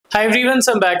Hi everyone,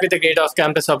 so I'm back with a great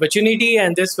off-campus opportunity,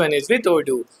 and this one is with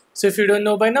Odoo. So if you don't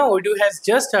know by now, Odoo has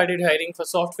just started hiring for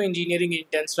software engineering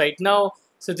interns right now.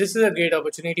 So this is a great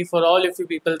opportunity for all of you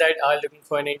people that are looking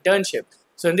for an internship.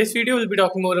 So in this video, we'll be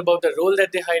talking more about the role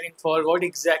that they're hiring for, what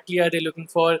exactly are they looking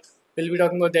for. We'll be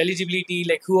talking about the eligibility,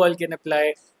 like who all can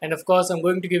apply, and of course, I'm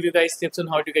going to give you guys tips on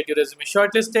how to get your resume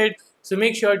shortlisted. So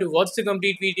make sure to watch the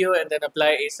complete video and then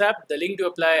apply ASAP. The link to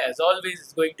apply, as always,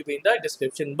 is going to be in the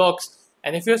description box.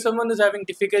 And if you're someone who's having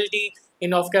difficulty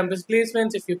in off-campus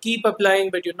placements, if you keep applying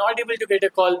but you're not able to get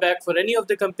a call back for any of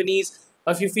the companies,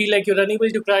 or if you feel like you're unable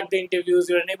to crack the interviews,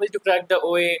 you're unable to crack the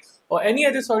OA, or any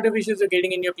other sort of issues you're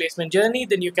getting in your placement journey,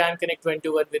 then you can connect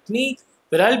one-to-one with me,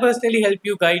 where I'll personally help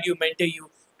you, guide you, mentor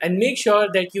you, and make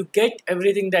sure that you get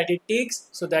everything that it takes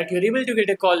so that you're able to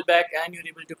get a call back and you're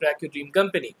able to crack your dream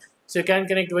company. So you can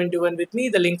connect one-to-one with me.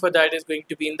 The link for that is going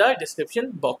to be in the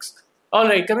description box.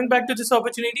 Alright, coming back to this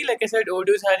opportunity, like I said,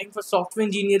 Odoo is hiring for software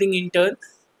engineering intern.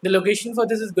 The location for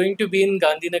this is going to be in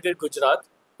Gandhinagar, Gujarat.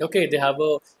 Okay, they have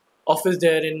a office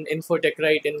there in Infotech,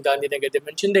 right, in Gandhinagar. They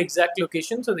mentioned the exact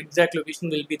location, so the exact location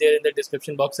will be there in the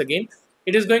description box again.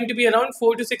 It is going to be around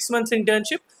 4 to 6 months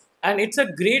internship, and it's a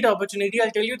great opportunity.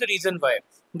 I'll tell you the reason why.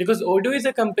 Because Odoo is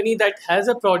a company that has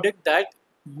a product that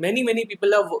many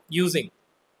people are using,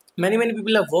 many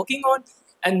people are working on,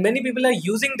 and many people are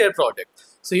using their product.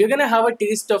 So you're going to have a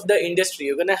taste of the industry,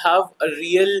 you're going to have a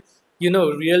real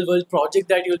world project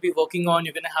that you'll be working on.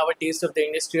 You're going to have a taste of the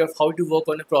industry of how to work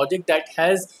on a project that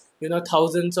has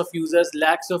thousands of users,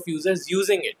 lakhs of users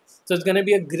using it. So it's going to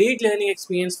be a great learning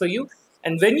experience for you.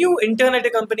 And when you intern at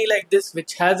a company like this,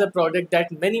 which has a product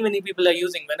that many people are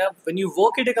using, when you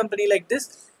work at a company like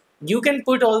this, you can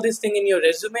put all this thing in your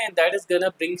resume, and that is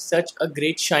gonna bring such a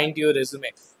great shine to your resume,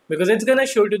 because it's gonna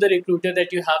show to the recruiter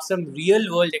that you have some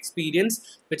real world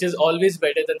experience, which is always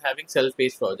better than having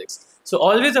self-paced projects. So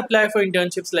always apply for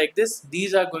internships like this.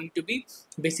 These are going to be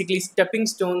basically stepping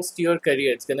stones to your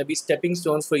career. It's gonna be stepping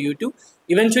stones for you to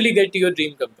eventually get to your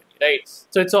dream company, right?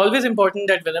 So it's always important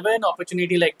that whenever an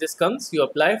opportunity like this comes, you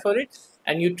apply for it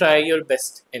and you try your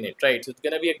best in it, right? So it's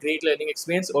gonna be a great learning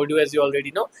experience. Odoo, as you already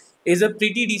know, is a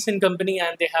pretty decent company,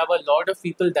 and they have a lot of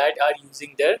people that are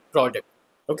using their product.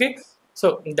 Okay,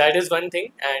 so that is one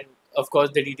thing, and of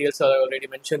course the details are already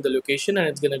mentioned, the location, and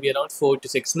it's going to be around 4 to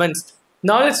 6 months.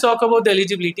 Now let's talk about the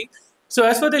eligibility. So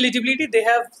as for the eligibility, they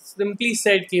have simply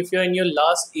said if you're in your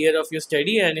last year of your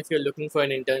study and if you're looking for an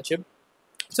internship,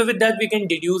 so with that, we can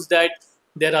deduce that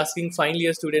they're asking final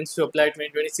year students to apply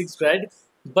 2026 grad.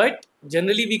 But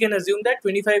generally, we can assume that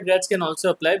 25 grads can also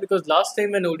apply, because last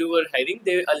time when Odoo were hiring,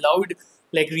 they allowed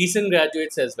like recent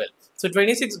graduates as well. So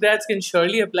 26 grads can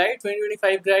surely apply.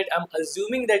 2025 grad, I'm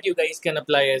assuming that you guys can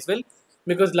apply as well,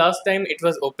 because last time it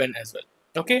was open as well.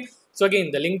 Okay. So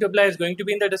again, the link to apply is going to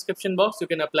be in the description box. You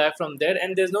can apply from there,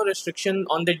 and there's no restriction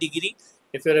on the degree.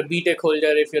 If you're a BTech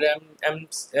holder, if you're an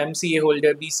MCA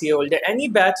holder, BCA holder, any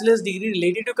bachelor's degree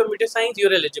related to computer science,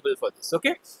 you're eligible for this.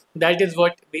 Okay, that is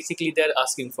what basically they're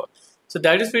asking for. So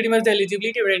that is pretty much the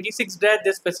eligibility. 26 grad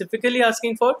they're specifically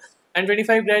asking for, and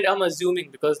 25 grad I'm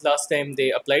assuming because last time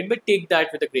they applied, but take that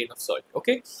with a grain of salt.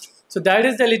 Okay, so that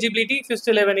is the eligibility. If you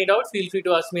still have any doubt, feel free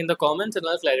to ask me in the comments and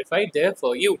I'll clarify there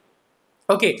for you.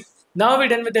 Okay, now we're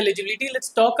done with eligibility. Let's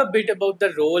talk a bit about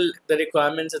the role, the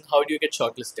requirements, and how do you get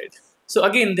shortlisted. So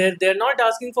again, they're not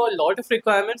asking for a lot of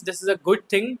requirements. This is a good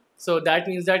thing. So that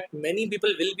means that many people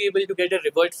will be able to get a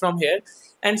revert from here.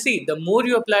 And see, the more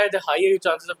you apply, the higher your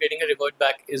chances of getting a revert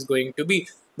back is going to be.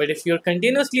 But if you're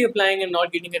continuously applying and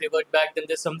not getting a revert back, then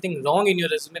there's something wrong in your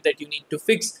resume that you need to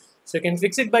fix. So you can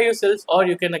fix it by yourself, or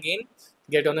you can again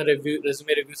get on a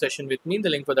resume review session with me. The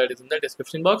link for that is in the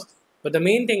description box. But the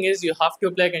main thing is you have to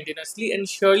apply continuously, and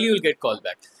surely you'll get call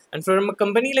back. And from a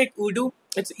company like Odoo,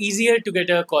 it's easier to get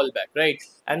a call back, right?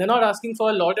 And they're not asking for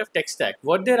a lot of tech stack.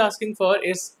 What they're asking for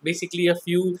is basically a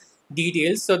few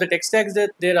details. So the tech stacks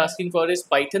that they're asking for is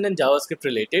Python and JavaScript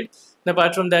related. And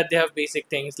apart from that, they have basic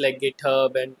things like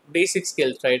GitHub and basic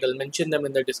skills, right? I'll mention them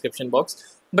in the description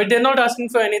box. But they're not asking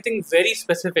for anything very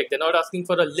specific. They're not asking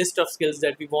for a list of skills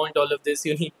that we want all of this.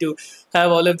 You need to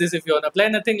have all of this if you want to apply.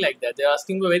 Nothing like that. They're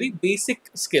asking for very basic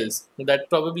skills that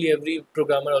probably every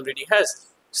programmer already has.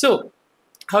 So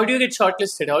how do you get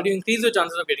shortlisted? How do you increase your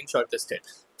chances of getting shortlisted?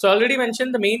 So I already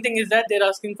mentioned the main thing is that they're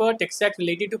asking for tech stack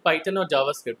related to Python or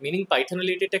JavaScript, meaning Python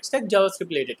related tech stack, JavaScript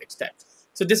related tech stack.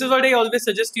 So this is what I always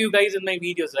suggest to you guys in my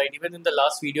videos, right? Even in the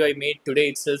last video I made today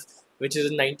itself, which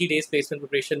is a 90 days placement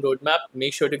preparation roadmap,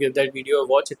 make sure to give that video a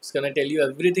watch. It's going to tell you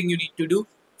everything you need to do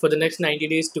for the next 90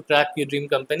 days to crack your dream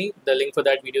company. The link for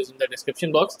that video is in the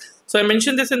description box. So I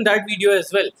mentioned this in that video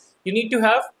as well. You need to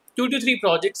have 2 to 3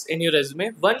 projects in your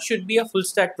resume. One should be a full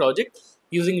stack project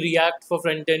using React for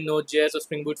front end, Node.js, or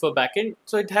Spring Boot for backend.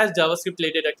 So it has JavaScript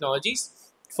related technologies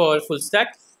for full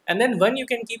stack. And then one you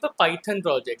can keep a Python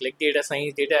project like data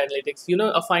science, data analytics,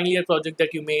 a final year project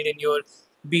that you made in your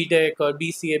BTech or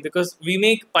BCA, because we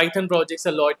make Python projects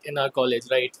a lot in our college,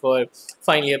 right? For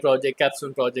final year project,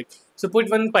 capstone project. So put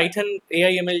one Python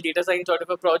AI ML data science sort of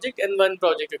a project, and one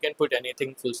project you can put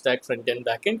anything full stack, front end,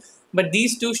 back end. But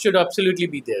these two should absolutely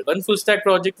be there. One full stack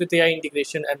project with AI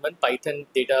integration and one Python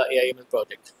data AI ML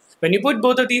project. When you put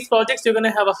both of these projects, you're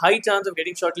going to have a high chance of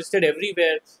getting shortlisted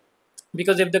everywhere,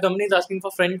 because if the company is asking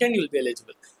for front end, you'll be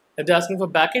eligible. If they're asking for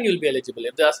back end, you'll be eligible.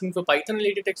 If they're asking for Python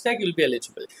related tech stack, you'll be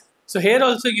eligible. So here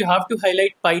also you have to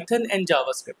highlight Python and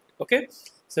JavaScript. Okay.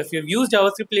 So if you've used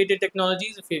JavaScript related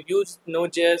technologies, if you've used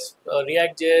Node.js,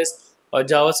 React.js, or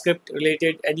JavaScript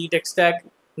related any tech stack,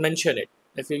 mention it.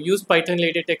 If you use Python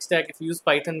related tech stack, if you use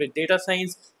Python with data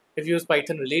science, if you use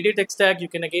Python related tech stack, you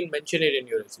can again mention it in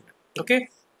your resume. Okay.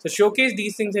 So showcase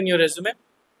these things in your resume.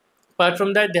 Apart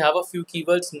from that, they have a few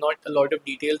keywords, not a lot of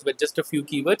details, but just a few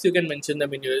keywords. You can mention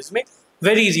them in your resume.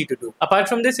 Very easy to do. Apart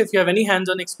from this, if you have any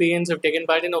hands-on experience, you've taken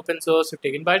part in open source, you've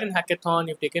taken part in hackathon,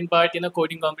 you've taken part in a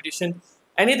coding competition,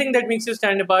 anything that makes you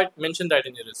stand apart, mention that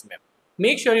in your resume.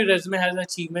 Make sure your resume has an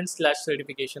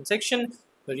achievements/certification section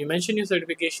where you mention your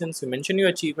certifications, you mention your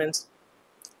achievements.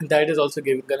 That is also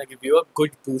gonna give you a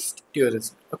good boost to your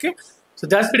resume. Okay. So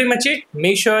that's pretty much it.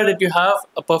 Make sure that you have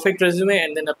a perfect resume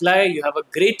and then apply. You have a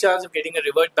great chance of getting a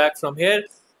revert back from here,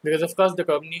 because of course the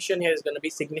competition here is going to be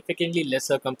significantly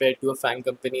lesser compared to a FANG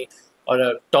company or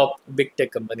a top big tech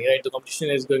company, right? The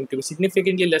competition is going to be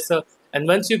significantly lesser. And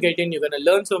once you get in, you're going to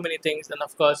learn so many things. And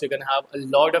of course, you're going to have a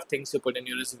lot of things to put in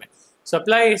your resume. So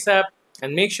apply ASAP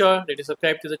and make sure that you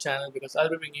subscribe to the channel, because I'll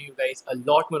be bringing you guys a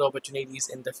lot more opportunities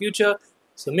in the future.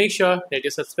 So make sure that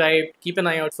you subscribe, keep an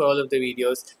eye out for all of the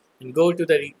videos, and go to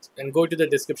the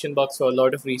description box for a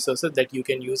lot of resources that you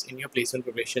can use in your placement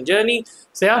preparation journey.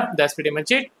 So yeah, that's pretty much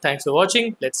it. Thanks for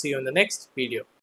watching. Let's see you in the next video.